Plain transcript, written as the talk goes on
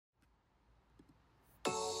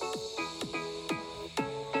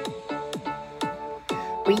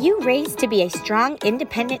Were you raised to be a strong,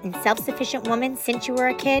 independent, and self-sufficient woman since you were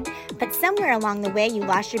a kid, but somewhere along the way you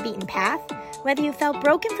lost your beaten path? Whether you felt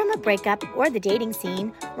broken from a breakup or the dating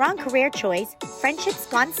scene, wrong career choice, friendships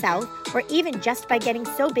gone south, or even just by getting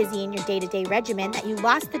so busy in your day-to-day regimen that you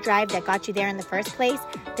lost the drive that got you there in the first place,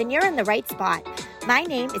 then you're in the right spot. My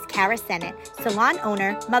name is Kara Sennett, salon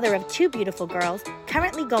owner, mother of 2 beautiful girls,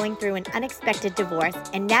 currently going through an unexpected divorce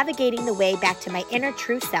and navigating the way back to my inner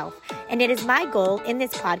true self. And it is my goal in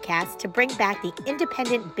this podcast to bring back the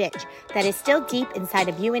independent bitch that is still deep inside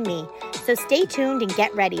of you and me. So stay tuned and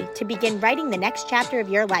get ready to begin writing the next chapter of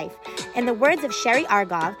your life. In the words of Sherry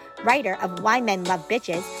Argov, writer of Why Men Love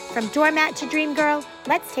Bitches, from doormat to dream girl,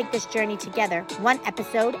 let's take this journey together, one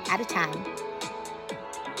episode at a time.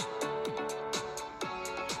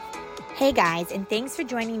 Hey guys, and thanks for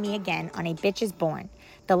joining me again on A Bitch is Born.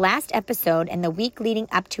 The last episode and the week leading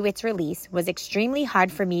up to its release was extremely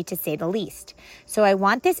hard for me to say the least. So I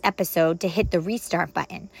want this episode to hit the restart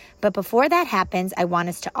button. But before that happens, I want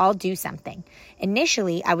us to all do something.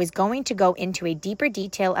 Initially, I was going to go into a deeper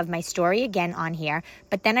detail of my story again on here,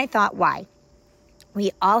 but then I thought, why?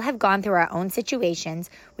 We all have gone through our own situations.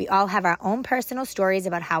 We all have our own personal stories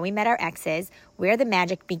about how we met our exes, where the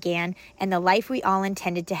magic began, and the life we all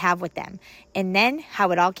intended to have with them, and then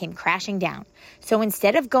how it all came crashing down. So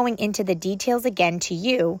instead of going into the details again to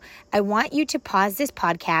you, I want you to pause this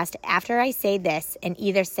podcast after I say this and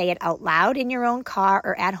either say it out loud in your own car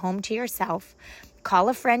or at home to yourself, call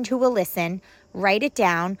a friend who will listen, write it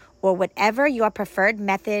down, or whatever your preferred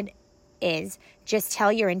method is, just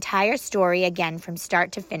tell your entire story again from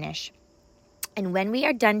start to finish. And when we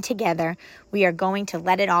are done together, we are going to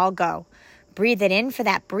let it all go. Breathe it in for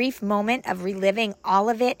that brief moment of reliving all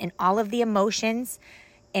of it and all of the emotions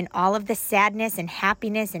and all of the sadness and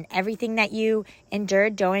happiness and everything that you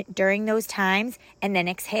endured during those times, and then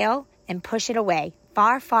exhale and push it away,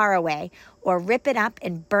 far, far away, or rip it up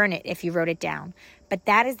and burn it if you wrote it down. But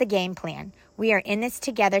that is the game plan. We are in this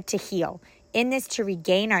together to heal. In this to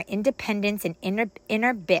regain our independence and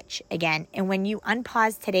inner bitch again. And when you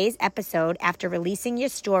unpause today's episode after releasing your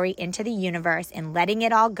story into the universe and letting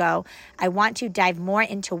it all go, I want to dive more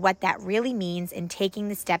into what that really means and taking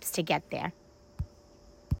the steps to get there.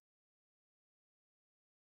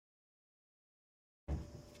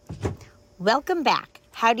 Welcome back.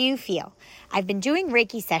 How do you feel? I've been doing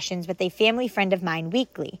Reiki sessions with a family friend of mine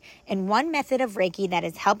weekly, and one method of Reiki that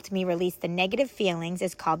has helped me release the negative feelings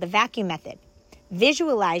is called the vacuum method.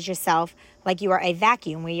 Visualize yourself like you are a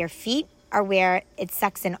vacuum where your feet are where it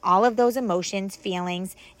sucks in all of those emotions,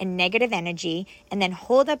 feelings, and negative energy, and then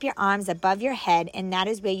hold up your arms above your head, and that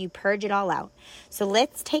is where you purge it all out. So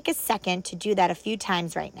let's take a second to do that a few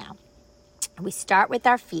times right now. We start with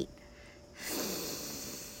our feet.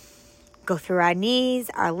 Go through our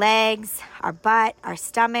knees, our legs, our butt, our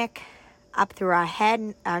stomach, up through our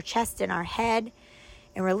head, our chest and our head,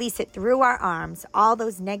 and release it through our arms. All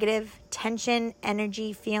those negative tension,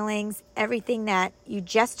 energy, feelings, everything that you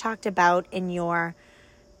just talked about in your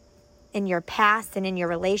past and in your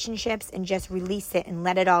relationships, and just release it and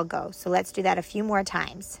let it all go. So let's do that a few more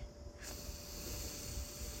times.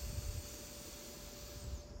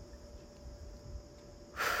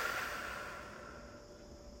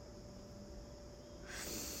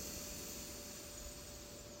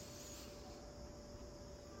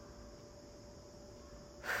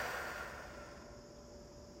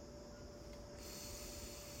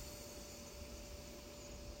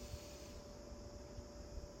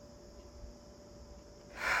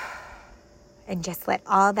 And just let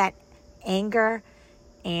all that anger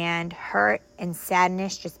and hurt and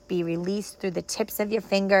sadness just be released through the tips of your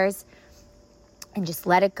fingers, and just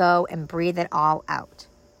let it go and breathe it all out.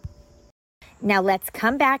 Now let's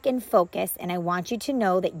come back and focus, and I want you to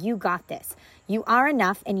know that you got this. You are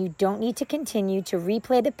enough, and you don't need to continue to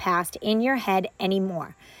replay the past in your head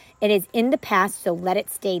anymore. It is in the past, so let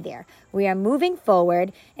it stay there. We are moving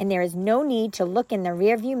forward, and there is no need to look in the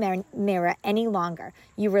rearview mirror any longer.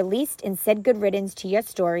 You released and said good riddance to your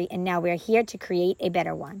story, and now we're here to create a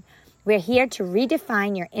better one. We're here to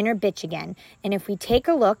redefine your inner bitch again. And if we take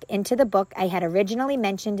a look into the book I had originally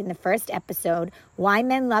mentioned in the first episode, Why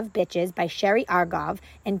Men Love Bitches by Sherry Argov,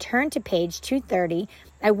 and turn to page 230,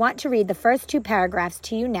 I want to read the first 2 paragraphs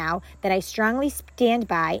to you now that I strongly stand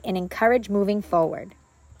by and encourage moving forward.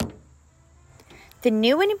 The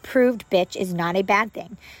new and improved bitch is not a bad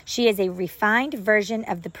thing. She is a refined version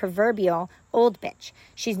of the proverbial old bitch.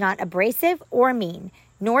 She's not abrasive or mean,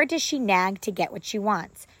 nor does she nag to get what she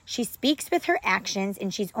wants. She speaks with her actions,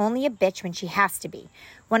 and she's only a bitch when she has to be.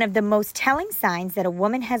 One of the most telling signs that a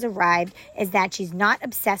woman has arrived is that she's not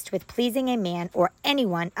obsessed with pleasing a man or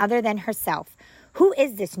anyone other than herself. Who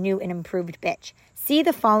is this new and improved bitch? See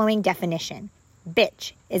the following definition.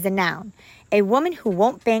 Bitch is a noun. A woman who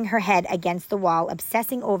won't bang her head against the wall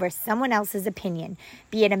obsessing over someone else's opinion,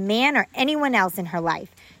 be it a man or anyone else in her life.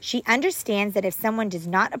 She understands that if someone does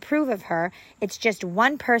not approve of her, it's just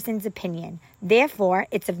one person's opinion. Therefore,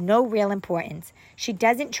 it's of no real importance. She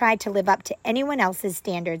doesn't try to live up to anyone else's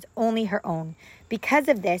standards, only her own. Because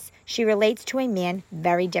of this, she relates to a man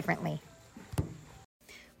very differently.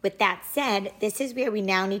 With that said, this is where we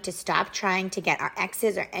now need to stop trying to get our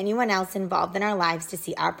exes or anyone else involved in our lives to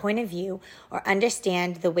see our point of view or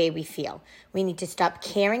understand the way we feel. We need to stop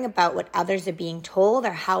caring about what others are being told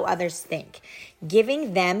or how others think.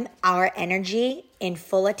 Giving them our energy and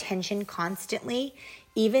full attention constantly,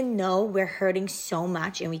 even though we're hurting so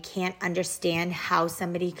much and we can't understand how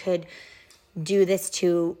somebody could do this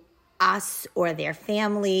to us or their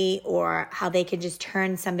family, or how they could just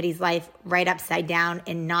turn somebody's life right upside down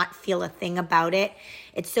and not feel a thing about it.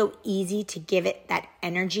 It's so easy to give it that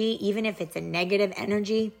energy, even if it's a negative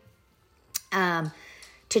energy,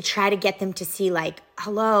 to try to get them to see like,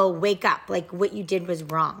 hello, wake up, like what you did was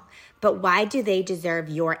wrong. But why do they deserve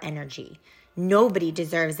your energy? Nobody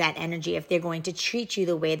deserves that energy if they're going to treat you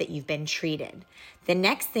the way that you've been treated. The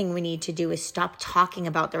next thing we need to do is stop talking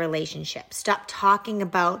about the relationship. Stop talking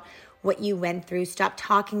about what you went through. Stop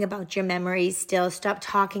talking about your memories still. Stop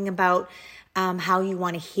talking about how you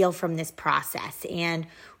want to heal from this process and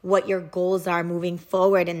what your goals are moving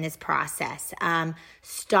forward in this process.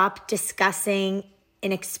 Stop discussing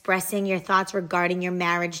and expressing your thoughts regarding your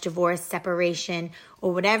marriage, divorce, separation,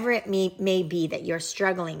 or whatever it may be that you're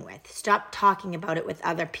struggling with. Stop talking about it with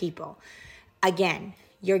other people. Again,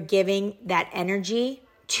 you're giving that energy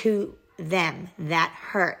to them, that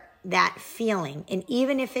hurt, that feeling. And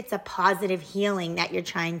even if it's a positive healing that you're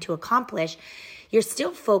trying to accomplish, you're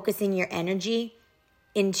still focusing your energy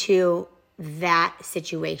into that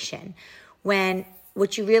situation. When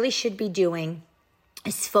what you really should be doing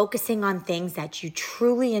is focusing on things that you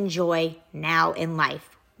truly enjoy now in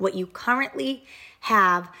life, what you currently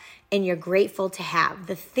have and you're grateful to have,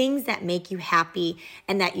 the things that make you happy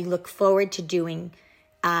and that you look forward to doing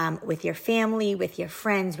with your family, with your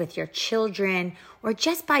friends, with your children, or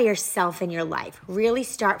just by yourself in your life. Really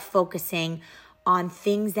start focusing on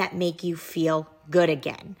things that make you feel good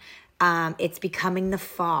again. It's becoming the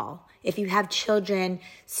fall. If you have children,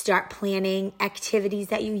 start planning activities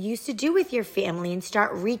that you used to do with your family and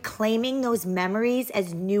start reclaiming those memories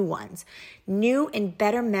as new ones, new and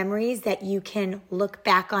better memories that you can look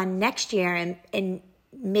back on next year and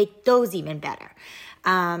make those even better.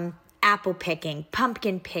 Apple picking,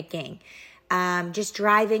 pumpkin picking, just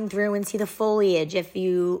driving through and see the foliage if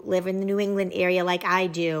you live in the New England area like I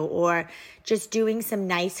do, or just doing some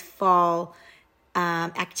nice fall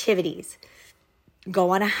activities. Go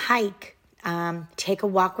on a hike, take a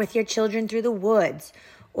walk with your children through the woods,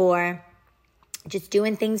 or just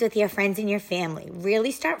doing things with your friends and your family.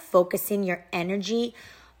 Really start focusing your energy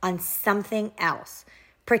on something else.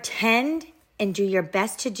 Pretend and do your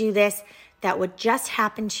best to do this, that what just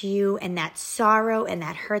happened to you and that sorrow and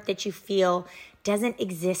that hurt that you feel doesn't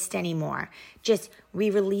exist anymore. Just, we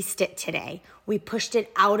released it today. We pushed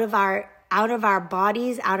it out of our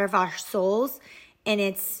bodies, out of our souls, and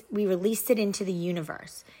we released it into the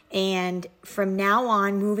universe. And from now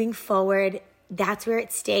on, moving forward, that's where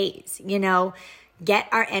it stays. Get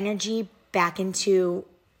our energy back into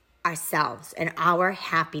ourselves and our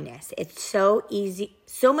happiness. It's so easy,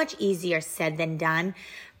 so much easier said than done,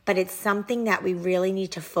 but it's something that we really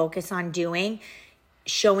need to focus on doing,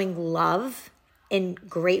 showing love and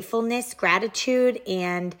gratefulness, gratitude,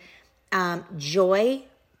 and joy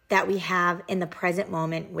that we have in the present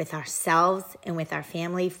moment with ourselves and with our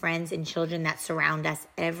family, friends, and children that surround us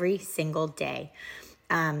every single day.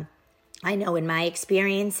 I know in my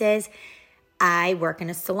experiences, I work in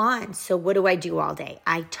a salon. So what do I do all day?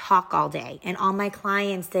 I talk all day. And all my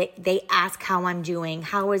clients, they ask how I'm doing.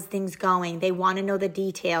 How is things going? They want to know the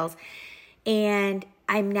details. And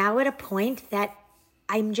I'm now at a point that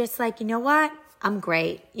I'm just like, you know what? I'm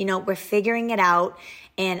great. We're figuring it out.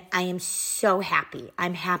 And I am so happy.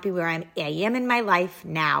 I'm happy where I am in my life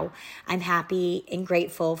now. I'm happy and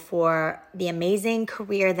grateful for the amazing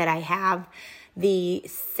career that I have, the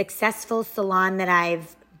successful salon that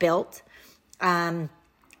I've built,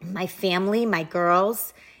 my family, my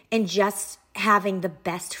girls, and just having the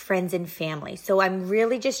best friends and family. So I'm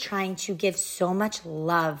really just trying to give so much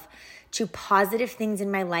love to positive things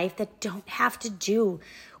in my life that don't have to do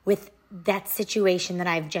with that situation that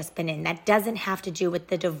I've just been in. That doesn't have to do with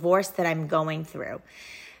the divorce that I'm going through,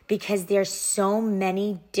 because there's so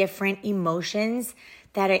many different emotions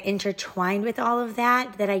that are intertwined with all of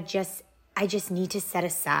that I just I just need to set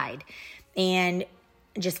aside and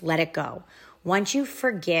just let it go. Once you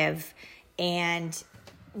forgive, and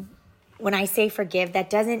when I say forgive, that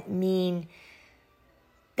doesn't mean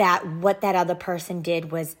that what that other person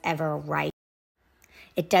did was ever right.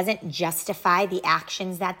 It doesn't justify the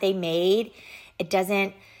actions that they made. It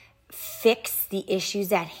doesn't fix the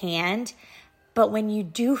issues at hand. But when you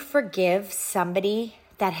do forgive somebody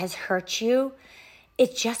that has hurt you,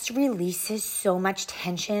 it just releases so much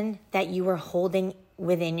tension that you were holding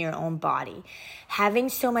within your own body. Having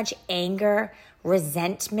so much anger,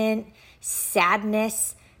 resentment,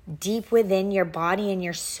 sadness deep within your body and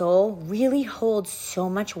your soul really holds so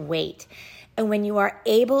much weight. And when you are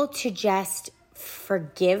able to just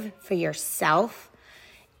forgive for yourself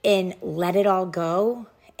and let it all go,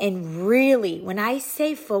 and really, when I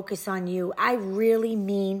say focus on you, I really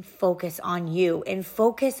mean focus on you and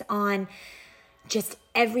focus on just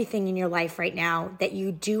everything in your life right now that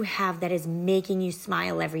you do have that is making you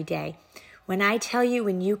smile every day. When I tell you,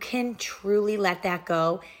 when you can truly let that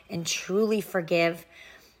go and truly forgive,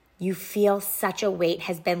 you feel such a weight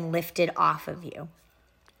has been lifted off of you.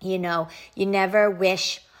 You know, you never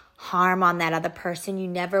wish harm on that other person. You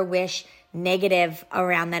never wish negative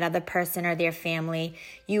around that other person or their family.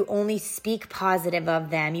 You only speak positive of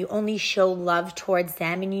them. You only show love towards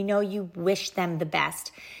them, and you know you wish them the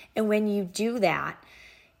best. And when you do that,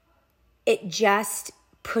 it just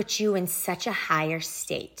puts you in such a higher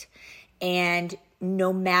state. And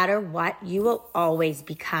no matter what, you will always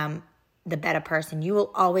become the better person. You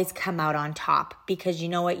will always come out on top, because you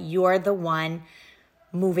know what? You're the one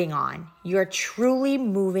moving on. You're truly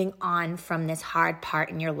moving on from this hard part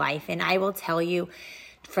in your life. And I will tell you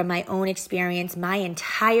from my own experience, my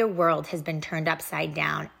entire world has been turned upside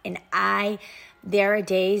down. And there are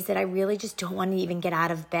days that I really just don't want to even get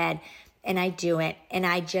out of bed, and I do it. And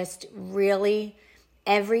I just really,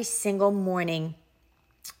 every single morning,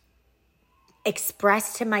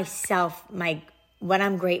 express to myself what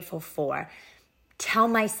I'm grateful for. Tell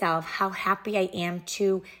myself how happy I am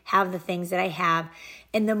to have the things that I have.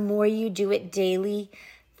 And the more you do it daily,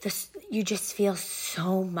 you just feel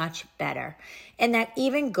so much better. And that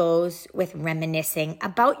even goes with reminiscing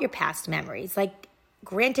about your past memories. Like,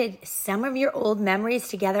 granted, some of your old memories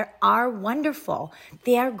together are wonderful.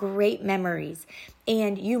 They are great memories.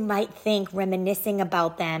 And you might think reminiscing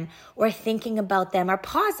about them or thinking about them are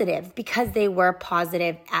positive because they were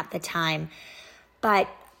positive at the time. But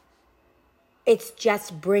it's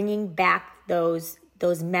just bringing back those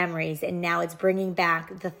memories, and now it's bringing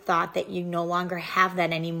back the thought that you no longer have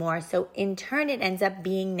that anymore. So in turn, it ends up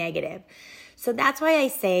being negative. So that's why I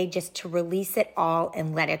say just to release it all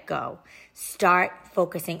and let it go. Start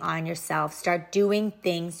focusing on yourself. Start doing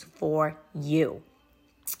things for you.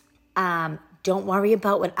 Don't worry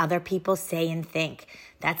about what other people say and think.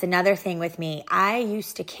 That's another thing with me. I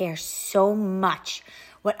used to care so much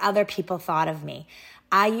what other people thought of me.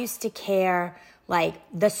 I used to care, like,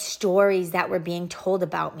 the stories that were being told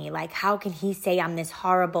about me. Like, how can he say I'm this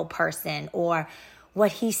horrible person? Or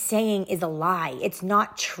what he's saying is a lie. It's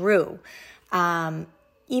not true.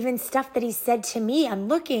 Even stuff that he said to me, I'm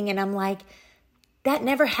looking and I'm like, that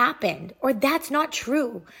never happened. Or that's not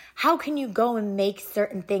true. How can you go and make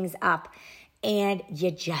certain things up? And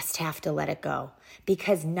you just have to let it go,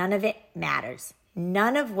 because none of it matters.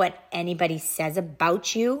 None of what anybody says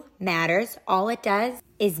about you matters. All it does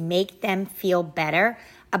is make them feel better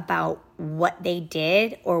about what they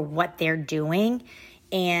did or what they're doing,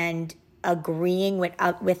 and agreeing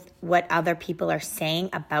with what other people are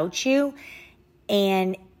saying about you.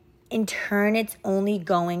 And in turn, it's only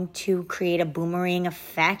going to create a boomerang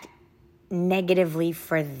effect negatively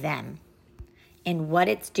for them. And what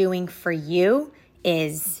it's doing for you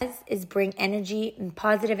is bring energy and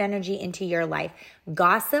positive energy into your life.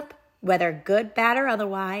 Gossip, whether good, bad, or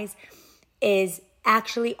otherwise, is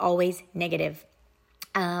actually always negative.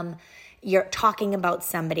 You're talking about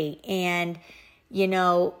somebody, and you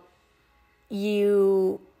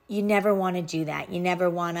never want to do that. You never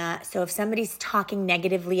want to. So if somebody's talking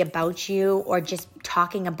negatively about you, or just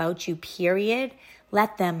talking about you, period,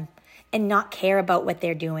 let them, and not care about what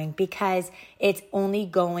they're doing, because it's only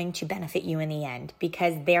going to benefit you in the end,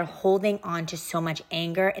 because they're holding on to so much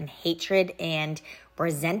anger and hatred and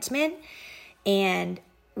resentment. And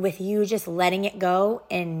with you just letting it go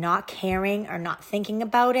and not caring or not thinking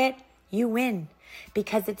about it, you win,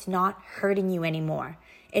 because it's not hurting you anymore.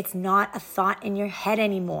 It's not a thought in your head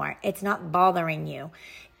anymore. It's not bothering you.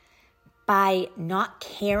 By not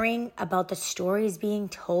caring about the stories being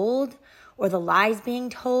told or the lies being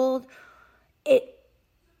told, it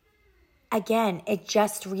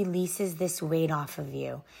just releases this weight off of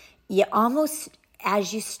you. You almost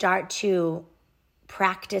as you start to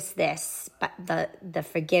practice this, but the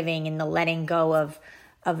forgiving and the letting go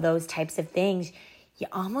of those types of things, you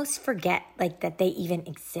almost forget like that they even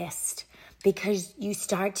exist, because you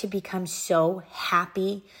start to become so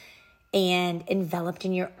happy and enveloped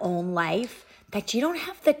in your own life that you don't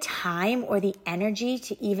have the time or the energy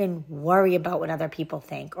to even worry about what other people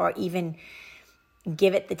think or even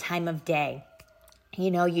give it the time of day.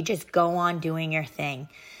 You just go on doing your thing.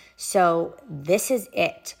 So this is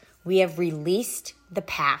it. We have released the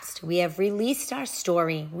past. We have released our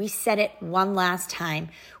story. We said it one last time.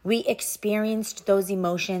 We experienced those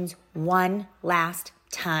emotions one last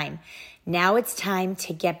time. Now it's time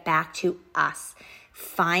to get back to us.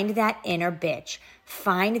 Find that inner bitch.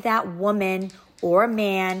 Find that woman or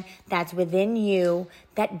man that's within you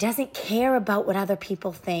that doesn't care about what other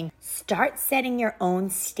people think. Start setting your own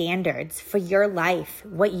standards for your life,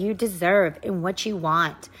 what you deserve and what you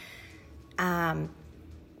want.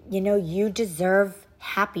 You deserve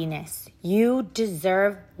happiness. You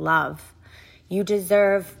deserve love. You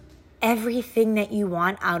deserve everything that you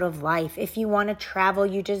want out of life. If you want to travel,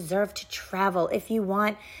 you deserve to travel. If you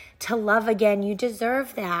want to love again, you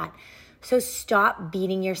deserve that. So stop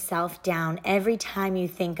beating yourself down every time you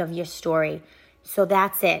think of your story. So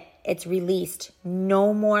that's it. It's released.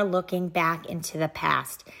 No more looking back into the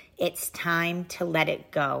past. It's time to let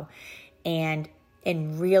it go and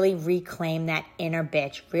really reclaim that inner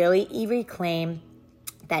bitch. Really reclaim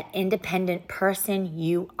that independent person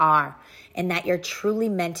you are and that you're truly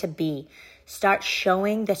meant to be. Start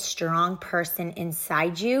showing the strong person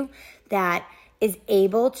inside you that is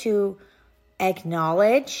able to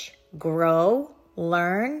acknowledge, grow,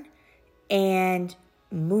 learn, and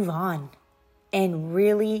move on and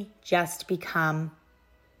really just become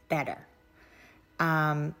better.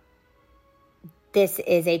 This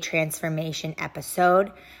is a transformation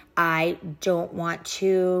episode. I don't want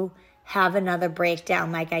to have another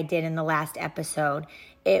breakdown like I did in the last episode.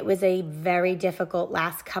 It was a very difficult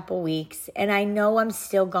last couple weeks, and I know I'm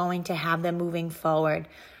still going to have them moving forward.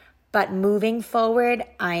 But moving forward,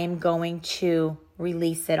 I am going to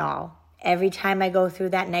release it all. Every time I go through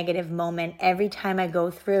that negative moment, every time I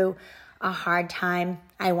go through a hard time,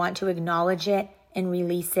 I want to acknowledge it and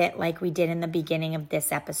release it like we did in the beginning of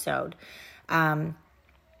this episode.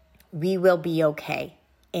 We will be okay.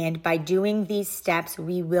 And by doing these steps,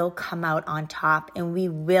 we will come out on top and we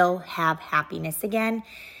will have happiness again,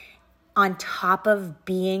 on top of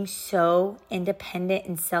being so independent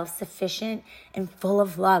and self-sufficient and full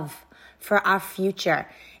of love for our future.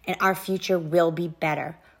 And our future will be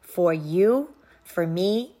better for you, for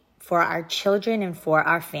me, for our children, and for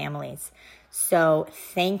our families. So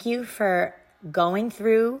thank you for going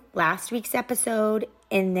through last week's episode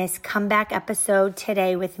in this comeback episode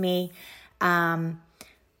today with me.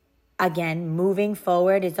 Again, moving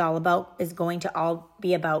forward is going to all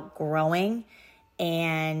be about growing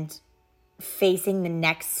and facing the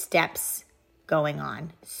next steps going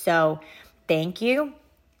on. So thank you.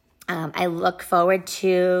 I look forward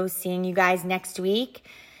to seeing you guys next week,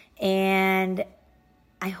 and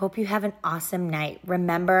I hope you have an awesome night.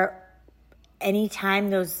 Remember, anytime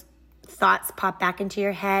those thoughts pop back into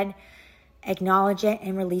your head, acknowledge it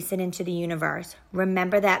and release it into the universe.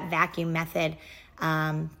 Remember that vacuum method,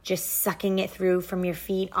 just sucking it through from your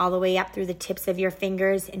feet all the way up through the tips of your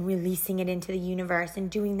fingers and releasing it into the universe, and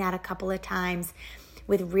doing that a couple of times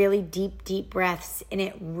with really deep, deep breaths. And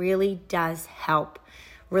it really does help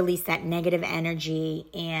release that negative energy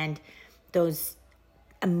and those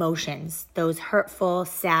emotions, those hurtful,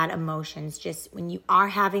 sad emotions. Just when you are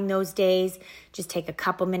having those days, just take a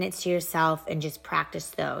couple minutes to yourself and just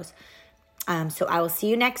practice those. So I will see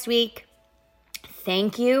you next week.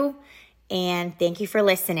 Thank you. And thank you for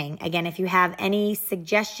listening. Again, if you have any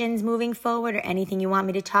suggestions moving forward or anything you want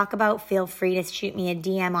me to talk about, feel free to shoot me a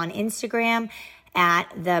DM on Instagram at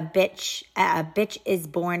the Bitch is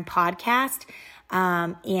Born podcast.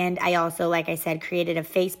 And I also, like I said, created a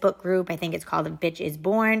Facebook group. I think it's called A Bitch is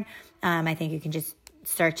Born. I think you can just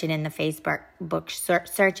search it in the Facebook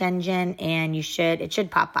search engine and it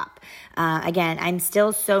should pop up. Again, I'm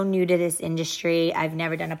still so new to this industry. I've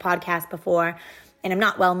never done a podcast before, and I'm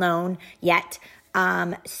not well known yet.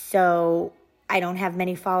 So I don't have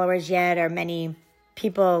many followers yet or many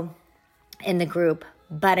people in the group.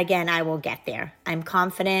 But again, I will get there. I'm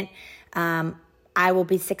confident. I will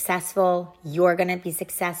be successful. You're going to be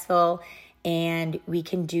successful. And we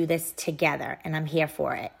can do this together. And I'm here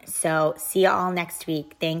for it. So see you all next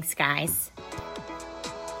week. Thanks, guys.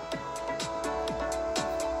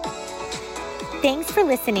 Thanks for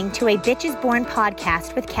listening to A Bitch is Born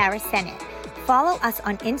podcast with Kara Sennett. Follow us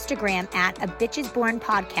on Instagram at A Bitches Born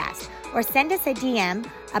Podcast, or send us a DM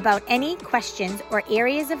about any questions or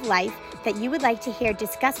areas of life that you would like to hear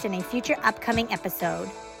discussed in a future upcoming episode.